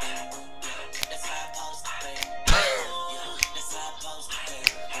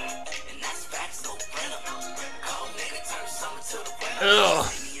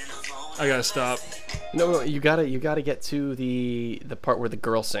 Ugh. I gotta stop. No, you gotta get to the part where the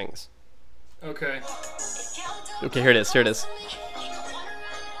girl sings. Okay. Okay, here it is.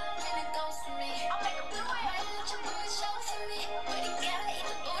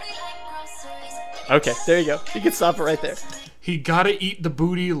 Okay, there you go. You can stop it right there. He gotta eat the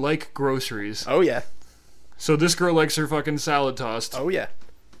booty like groceries. Oh yeah. So this girl likes her fucking salad tossed. Oh yeah.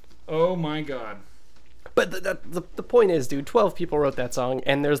 Oh my god. But the point is, dude, 12 people wrote that song,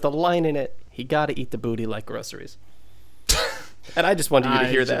 and there's the line in it, he gotta eat the booty like groceries. And I just wanted you to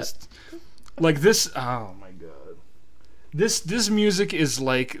hear that. Like this, oh my god. This music is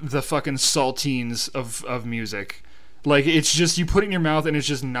like the fucking saltines of music. Like, it's just, you put it in your mouth and it's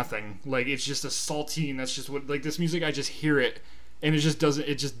just nothing. Like, it's just a saltine, that's just what, like, this music, I just hear it, and it just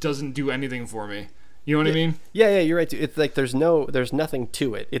doesn't do anything for me. You know what I mean? Yeah, you're right, dude. It's like, there's nothing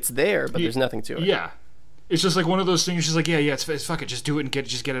to it. It's there, but there's nothing to it. Yeah. It's just like one of those things, just like, yeah, it's fuck it, just do it and get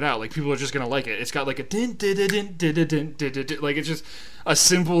it out. Like, people are just gonna like it. It's got like a din din din din din din din din, like, it's just a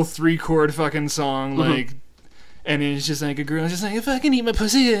simple 3-chord fucking song, like, and it's just like a girl just like, if I can eat my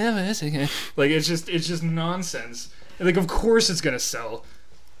pussy, like, it's just nonsense. And like, of course it's gonna sell.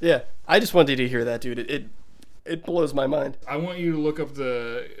 Yeah, I just wanted you to hear that, dude. It blows my mind. I want you to look up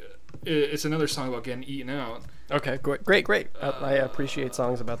it's another song about getting eaten out. Okay, great. I appreciate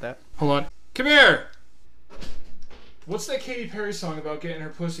songs about that. Hold on. Come here! What's that Katy Perry song about getting her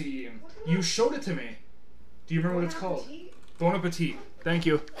pussy eaten? You showed it to me. Do you remember what it's called? Bon Appetit. Thank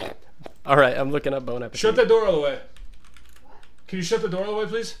you. All right, I'm looking up Bon Appetit. Shut that door all the way. Can you shut the door all the way,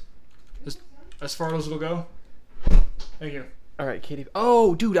 please? As far as it'll go. Thank you. All right, Katy.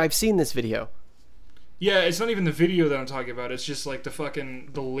 Oh, dude, I've seen this video. Yeah, it's not even the video that I'm talking about. It's just like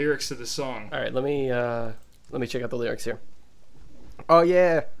the lyrics to the song. All right, let me check out the lyrics here. Oh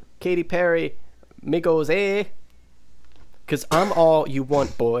yeah, Katy Perry, Migos, eh? 'Cause I'm all you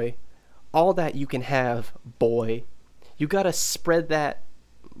want, boy. All that you can have, boy. You gotta spread that.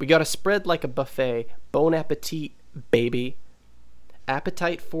 We gotta spread like a buffet. Bon appetit, baby.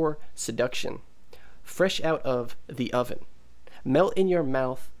 Appetite for seduction. Fresh out of the oven. Melt in your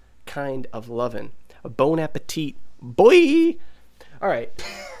mouth, kind of lovin'. Bon appetit, boy. All right.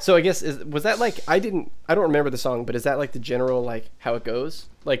 So I guess was that like I don't remember the song, but is that like the general like how it goes?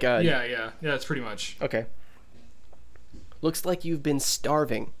 Like Yeah, it's pretty much. Okay. Looks like you've been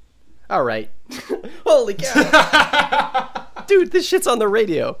starving. All right. Holy cow. Dude, this shit's on the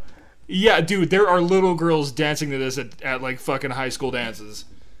radio. Yeah, dude, there are little girls dancing to this at like fucking high school dances.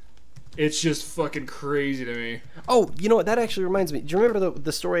 It's just fucking crazy to me. Oh, you know what? That actually reminds me. Do you remember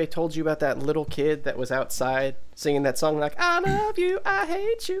the story I told you about that little kid that was outside singing that song like, I love you, I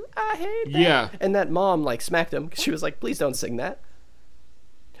hate you, I hate that. Yeah. And that mom like smacked him because she was like, please don't sing that.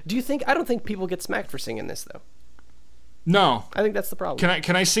 I don't think people get smacked for singing this though. No. I think that's the problem.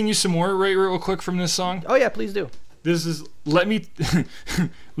 Can I sing you some more real quick from this song? Oh yeah, please do. This is let me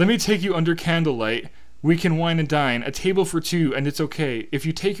take you under candlelight. We can wine and dine, a table for two, and it's okay. If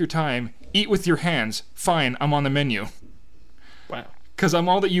you take your time, eat with your hands. Fine, I'm on the menu. Wow. 'Cause I'm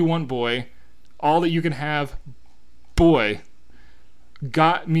all that you want, boy. All that you can have, boy.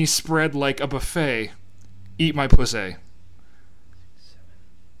 Got me spread like a buffet. Eat my pussy.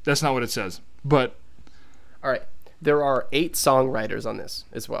 That's not what it says. But all right. There are 8 songwriters on this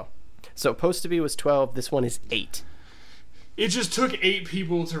as well. So Supposed to Be was 12. This one is 8. It just took 8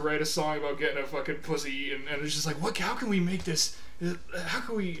 people to write a song about getting a fucking pussy eaten, and it's just like, what? How can we make this? How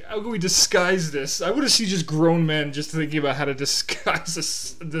can we disguise this? I want to see just grown men just thinking about how to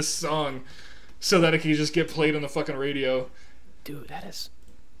disguise this song so that it can just get played on the fucking radio. Dude,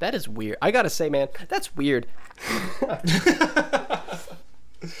 that is weird. I gotta say, man, that's weird.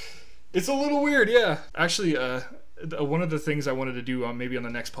 It's a little weird, yeah. Actually, one of the things I wanted to do, maybe on the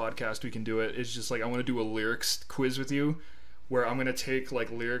next podcast we can do it, is just like I want to do a lyrics quiz with you, where I'm gonna take like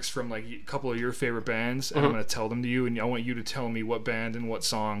lyrics from like a couple of your favorite bands, and I'm gonna tell them to you, and I want you to tell me what band and what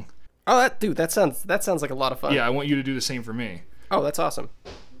song. Oh, that sounds like a lot of fun. Yeah, I want you to do the same for me. Oh, that's awesome.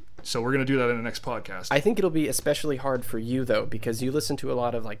 So we're gonna do that in the next podcast. I think it'll be especially hard for you though, because you listen to a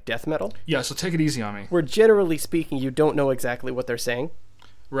lot of like death metal. Yeah, so take it easy on me. Where generally speaking, you don't know exactly what they're saying.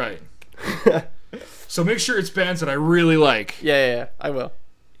 Right. So make sure it's bands that I really like. Yeah, I will.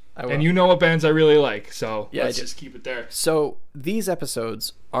 And you know what bands I really like, so yeah, let's just keep it there. So these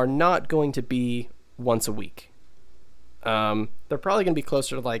episodes are not going to be once a week. They're probably going to be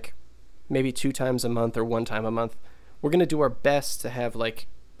closer to like maybe 2 times a month or 1 time a month. We're going to do our best to have like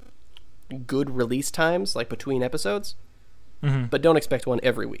good release times, like between episodes, but don't expect one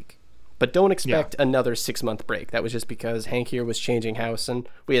every week. But don't expect another 6-month break. That was just because Hank here was changing house, and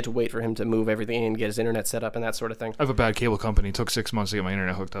we had to wait for him to move everything and get his internet set up and that sort of thing. I have a bad cable company. It took 6 months to get my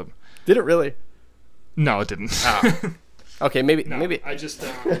internet hooked up. Did it really? No, it didn't. Okay, maybe. I just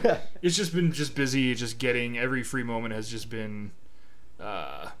it's just been busy. Just getting every free moment has just been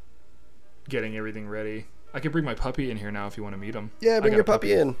getting everything ready. I can bring my puppy in here now if you want to meet him. Yeah, bring your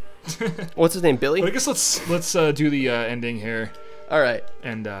puppy in. What's his name, Billy? But I guess let's do the ending here. All right.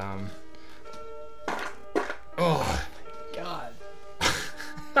 And oh God.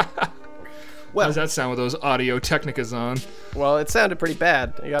 Well, how does that sound with those Audio Technicas on? Well, it sounded pretty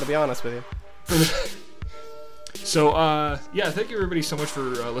bad. I got to be honest with you. So, thank you everybody so much for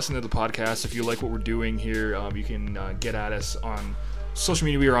listening to the podcast. If you like what we're doing here, you can get at us on social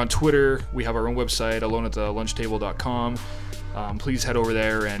media. We are on Twitter. We have our own website, aloneatthelunchtable.com. Please head over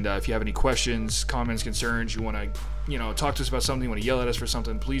there, and if you have any questions, comments, concerns, you want to, talk to us about something, you want to yell at us for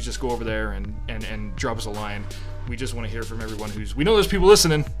something, please just go over there and drop us a line. We just want to hear from everyone we know there's people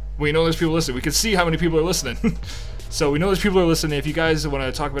listening. We can see how many people are listening. So we know there's people are listening. If you guys want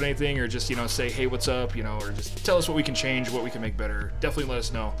to talk about anything or just, say, hey, what's up, or just tell us what we can change, what we can make better, definitely let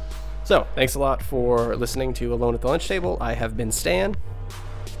us know. So, thanks a lot for listening to Alone at the Lunch Table. I have been Stan.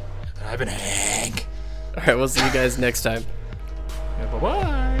 I've been Hank. All right, we'll see you guys next time. Yeah,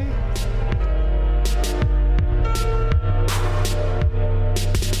 bye-bye.